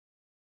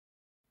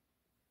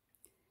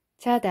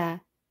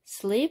자다,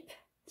 sleep,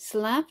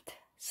 slept,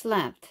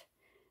 slept.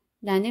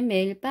 나는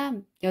매일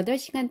밤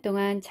 8시간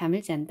동안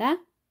잠을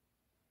잔다.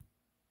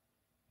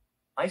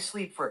 I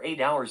sleep for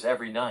 8 hours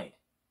every night.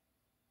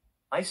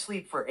 I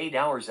sleep for 8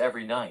 hours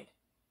every night.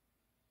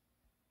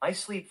 I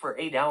sleep for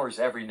 8 hours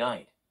every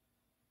night.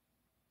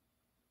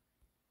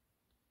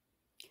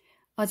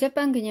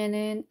 어젯밤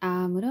그녀는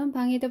아무런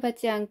방해도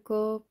받지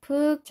않고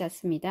푹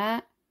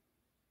잤습니다.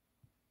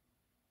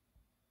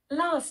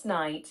 Last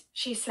night,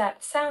 she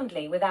slept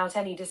soundly without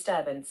any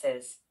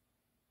disturbances.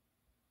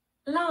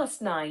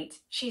 Last night,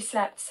 she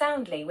slept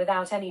soundly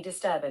without any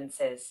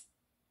disturbances.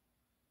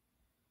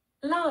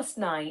 Last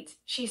night,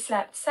 she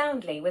slept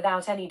soundly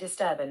without any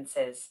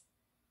disturbances.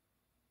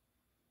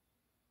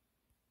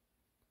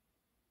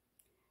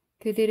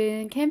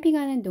 그들은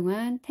캠핑하는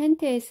동안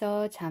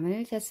텐트에서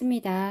잠을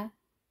잤습니다.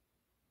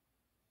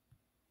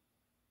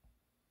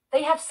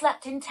 They have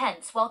slept in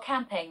tents while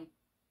camping.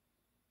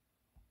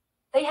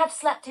 They have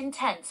slept in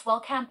tents while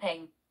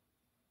camping.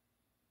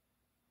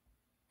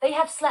 They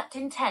have slept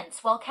in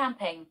tents while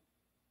camping.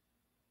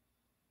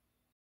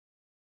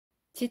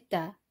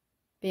 짓다,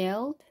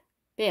 build,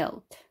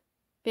 built,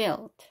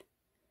 built.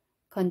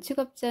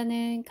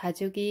 건축업자는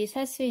가족이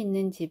살 수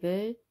있는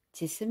집을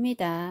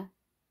짓습니다.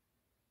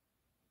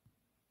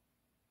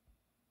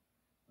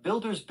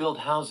 Builders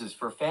build houses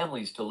for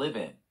families to live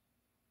in.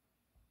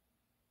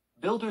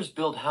 Builders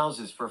build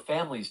houses for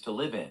families to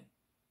live in.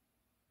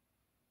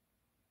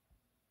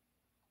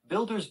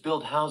 Builders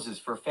build houses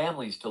for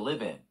families to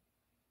live in.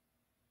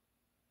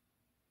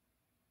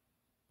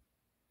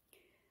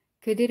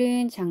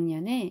 그들은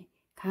작년에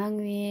강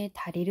위에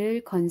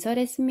다리를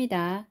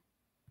건설했습니다.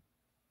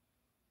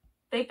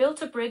 They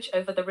built a bridge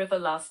over the river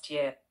last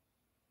year.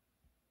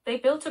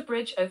 They built a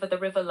bridge over the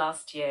river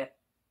last year.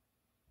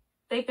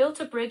 They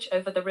built a bridge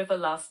over the river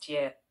last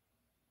year.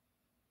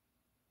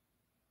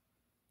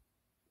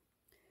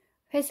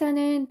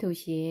 회사는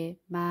도시에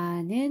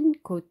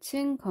많은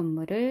고층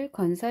건물을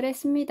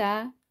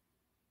건설했습니다.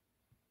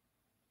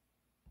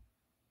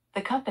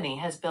 The company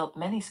has built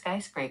many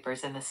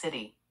skyscrapers in the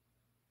city.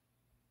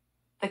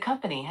 The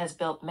company has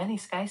built many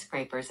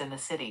skyscrapers in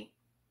the city.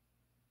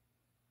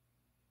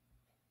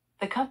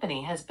 The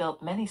company has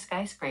built many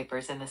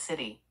skyscrapers in the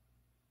city.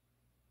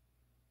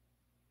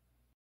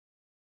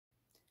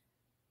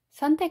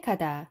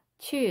 선택하다,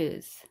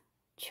 choose,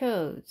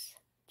 chose,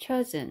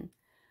 chosen.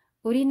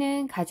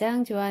 우리는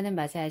가장 좋아하는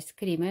맛의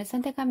아이스크림을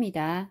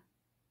선택합니다.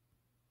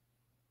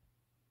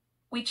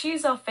 We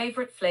choose our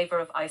favorite flavor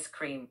of ice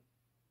cream.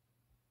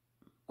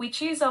 We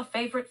choose our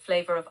favorite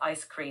flavor of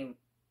ice cream.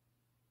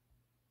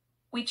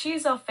 We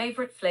choose our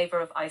favorite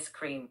flavor of ice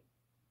cream.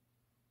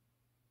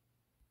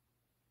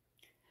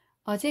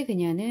 어제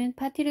그녀는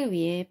파티를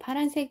위해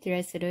파란색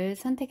드레스를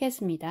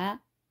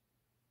선택했습니다.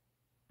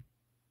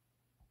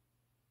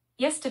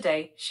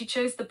 Yesterday, she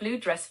chose the blue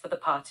dress for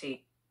the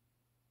party.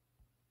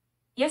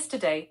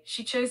 Yesterday,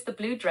 she chose the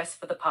blue dress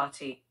for the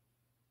party.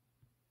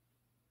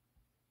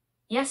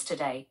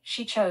 Yesterday,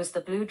 she chose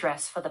the blue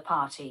dress for the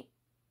party.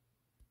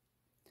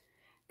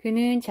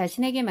 그는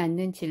자신에게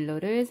맞는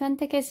진로를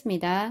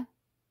선택했습니다.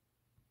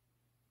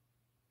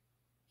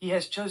 He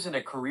has chosen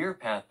a career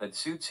path that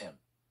suits him.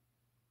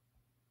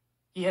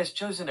 He has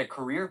chosen a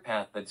career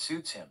path that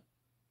suits him.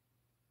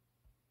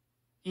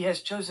 He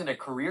has chosen a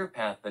career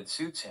path that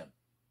suits him.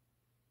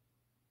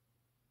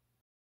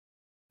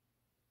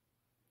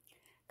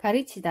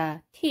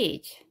 가르치다,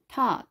 teach,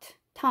 taught,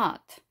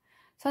 taught.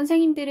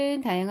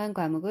 선생님들은 다양한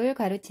과목을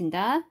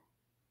가르친다.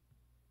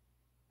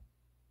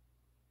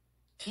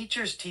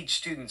 Teachers teach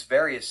students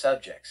various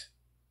subjects.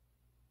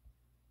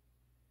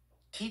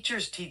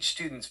 Teachers teach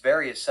students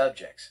various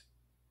subjects.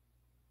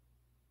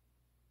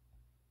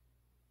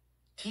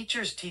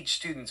 Teachers teach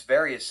students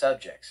various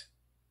subjects.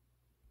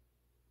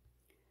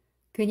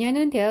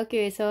 그녀는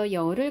대학교에서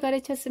영어를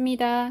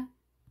가르쳤습니다.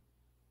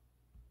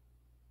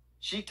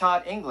 She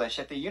taught English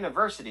at the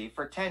university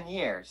for 10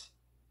 years.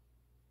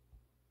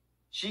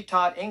 She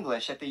taught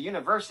English at the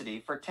university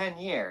for 10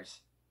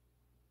 years.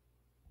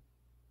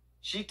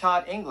 She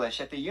taught English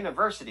at the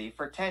university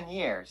for 10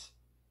 years.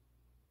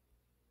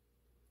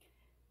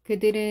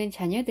 그들은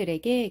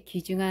자녀들에게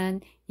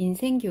귀중한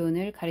인생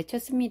교훈을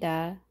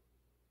가르쳤습니다.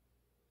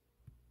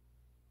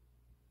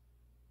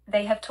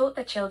 They have taught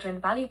the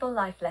children valuable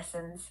life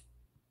lessons.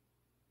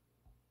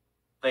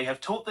 They have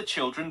taught the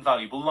children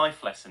valuable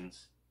life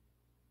lessons.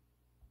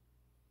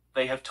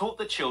 They have taught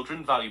the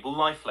children valuable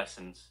life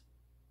lessons.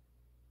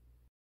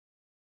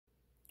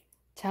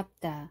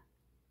 잡다,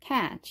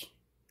 catch,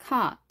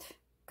 caught,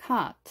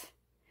 caught.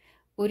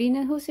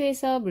 우리는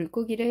호수에서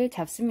물고기를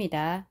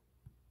잡습니다.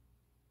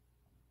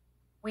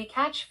 We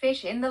catch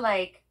fish in the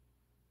lake.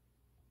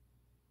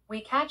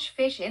 We catch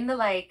fish in the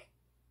lake.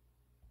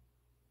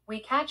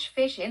 We catch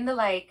fish in the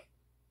lake.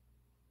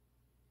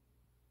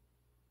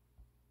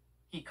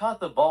 He caught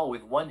the ball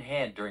with one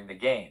hand during the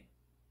game.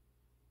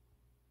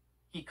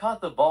 He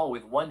caught the ball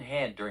with one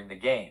hand during the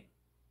game.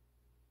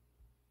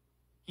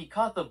 He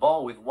caught the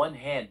ball with one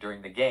hand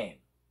during the game.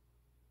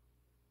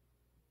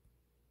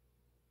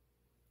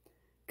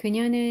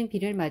 그녀는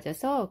비를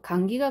맞아서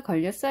감기가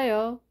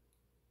걸렸어요.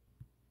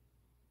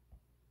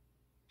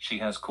 She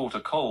has caught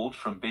a cold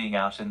from being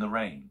out in the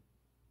rain.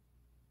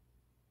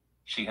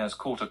 She has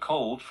caught a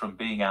cold from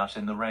being out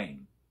in the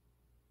rain.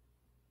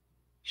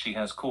 She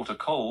has caught a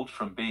cold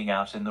from being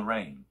out in the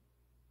rain.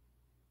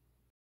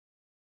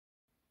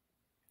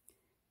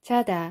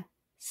 자다.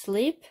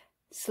 sleep,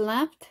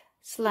 slept,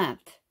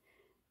 slept.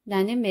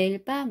 나는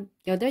매일 밤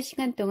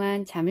 8시간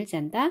동안 잠을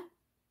잔다.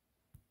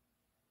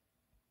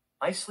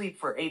 I sleep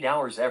for 8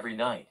 hours every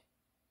night.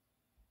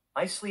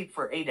 I sleep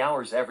for 8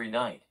 hours every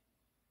night.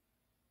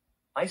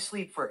 I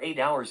sleep for 8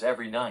 hours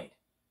every night.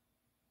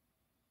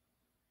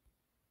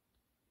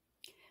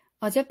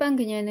 어젯밤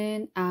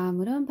그녀는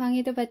아무런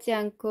방해도 받지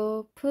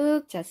않고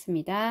푹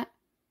잤습니다.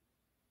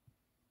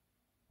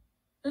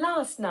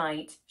 Last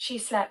night, she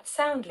slept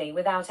soundly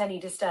without any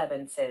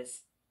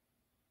disturbances.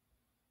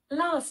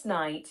 Last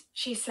night,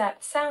 she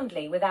slept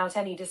soundly without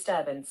any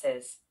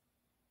disturbances.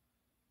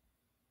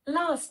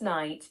 Last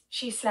night,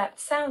 she slept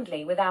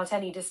soundly without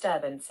any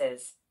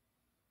disturbances.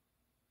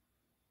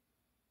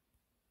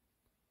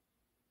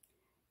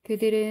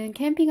 그들은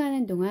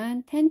캠핑하는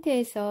동안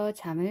텐트에서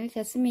잠을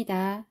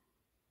잤습니다.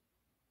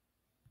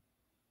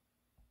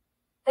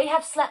 They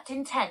have slept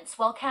in tents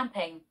while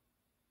camping.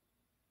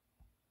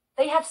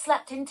 They have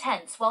slept in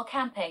tents while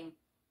camping.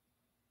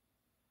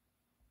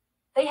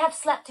 They have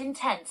slept in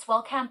tents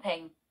while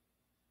camping.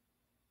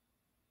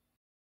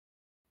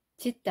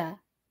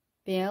 짓다.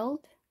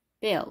 build,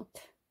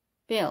 built,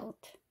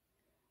 built.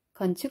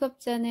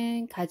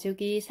 건축업자는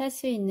가족이 살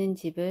수 있는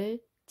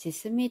집을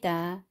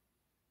짓습니다.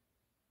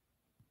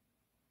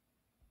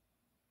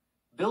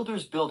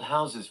 Builders build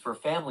houses for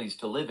families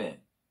to live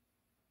in.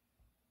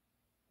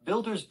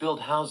 Builders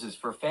build houses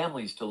for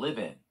families to live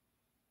in.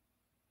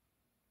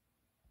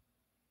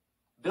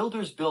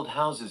 Builders build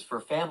houses for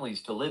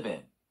families to live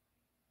in.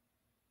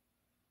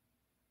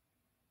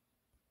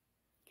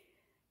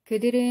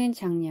 그들은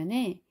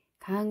작년에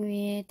강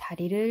위에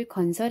다리를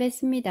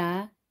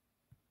건설했습니다.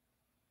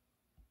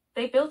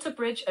 They built a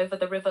bridge over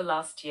the river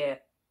last year.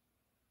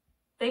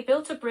 They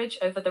built a bridge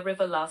over the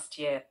river last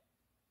year.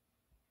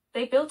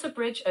 They built a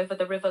bridge over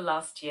the river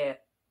last year.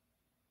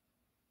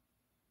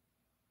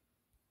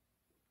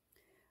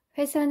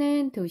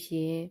 회사는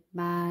도시에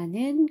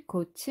많은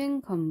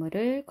고층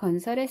건물을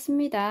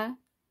건설했습니다.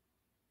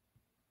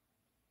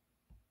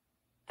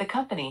 The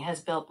company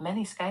has built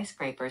many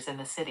skyscrapers in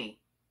the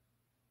city.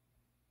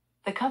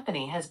 The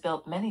company has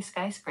built many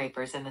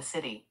skyscrapers in the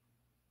city.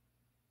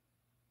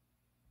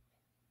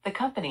 The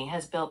company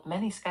has built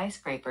many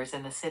skyscrapers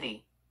in the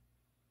city.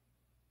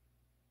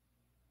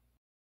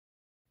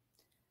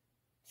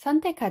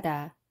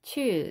 선택하다.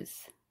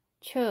 choose,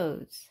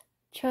 chose,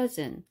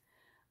 chosen.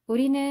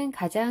 우리는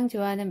가장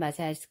좋아하는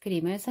맛의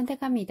아이스크림을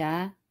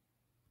선택합니다.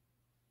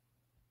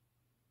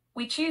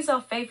 We choose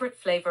our favorite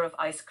flavor of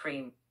ice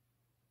cream.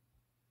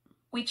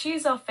 We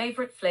choose our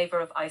favorite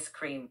flavor of ice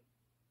cream.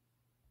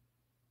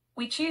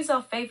 We choose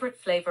our favorite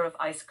flavor of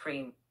ice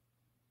cream.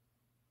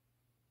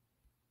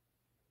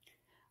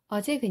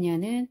 어제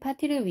그녀는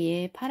파티를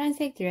위해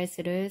파란색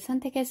드레스를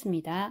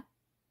선택했습니다.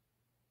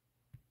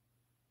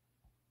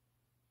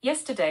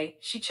 Yesterday,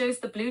 she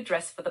chose the blue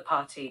dress for the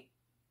party.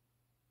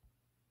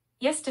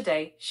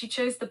 Yesterday, she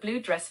chose the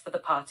blue dress for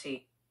the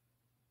party.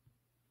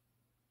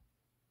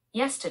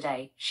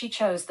 Yesterday, she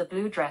chose the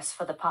blue dress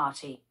for the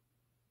party.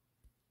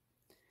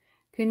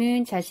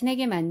 그는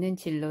자신에게 맞는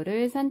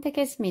진로를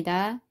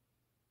선택했습니다.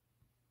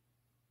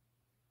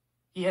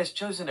 He has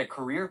chosen a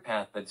career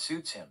path that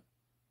suits him.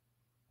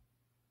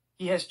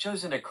 He has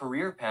chosen a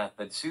career path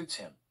that suits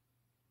him.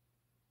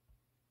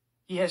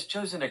 He has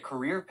chosen a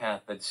career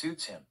path that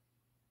suits him.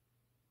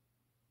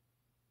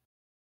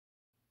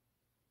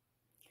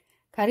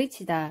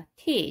 가르치다.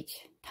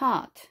 teach,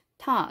 taught,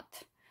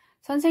 taught.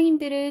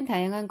 선생님들은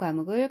다양한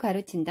과목을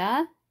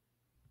가르친다.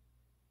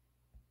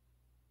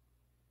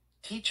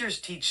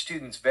 Teachers teach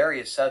students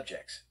various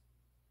subjects.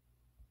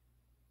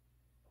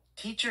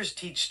 Teachers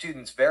teach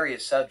students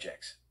various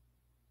subjects.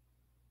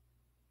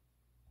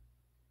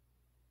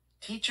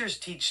 Teachers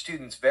teach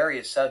students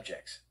various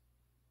subjects.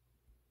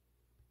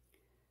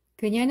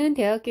 그녀는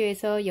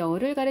대학교에서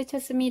영어를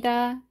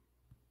가르쳤습니다.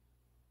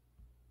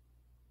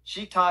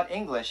 She taught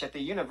English at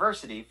the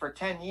university for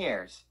 10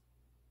 years.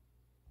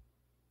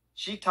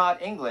 She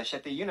taught English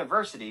at the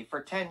university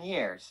for 10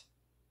 years.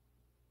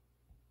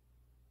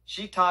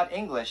 She taught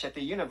English at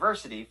the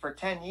university for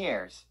 10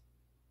 years.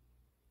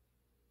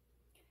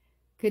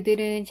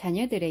 그들은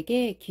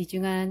자녀들에게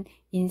귀중한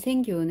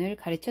인생 교훈을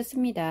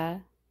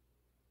가르쳤습니다.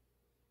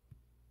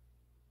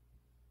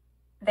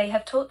 They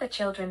have taught the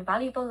children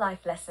valuable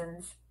life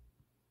lessons.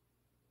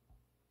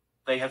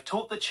 They have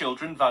taught the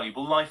children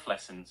valuable life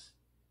lessons.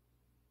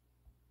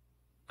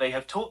 They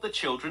have taught the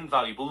children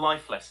valuable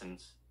life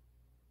lessons.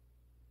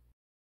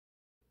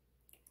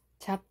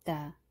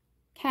 잡다.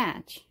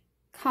 catch,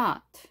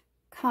 caught,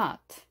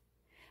 caught.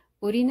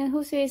 우리는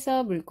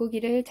호수에서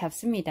물고기를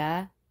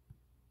잡습니다.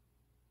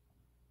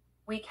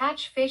 We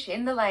catch fish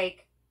in the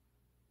lake.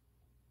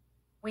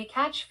 We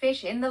catch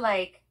fish in the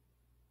lake.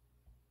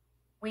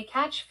 We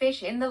catch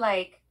fish in the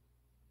lake.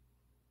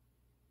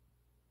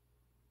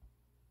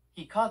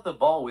 He caught the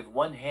ball with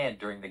one hand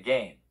during the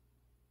game.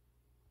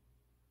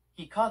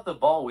 He caught the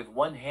ball with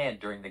one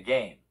hand during the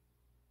game.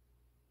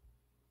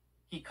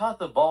 He caught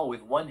the ball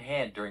with one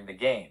hand during the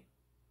game.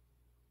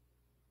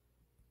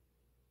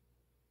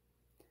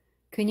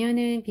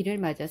 그녀는 비를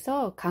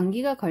맞아서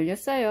감기가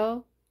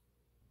걸렸어요.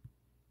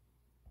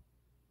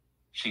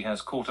 She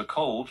has caught a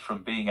cold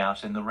from being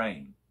out in the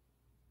rain.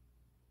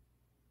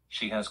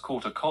 She has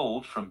caught a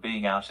cold from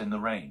being out in the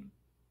rain.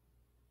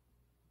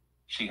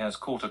 She has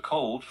caught a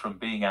cold from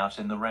being out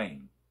in the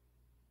rain.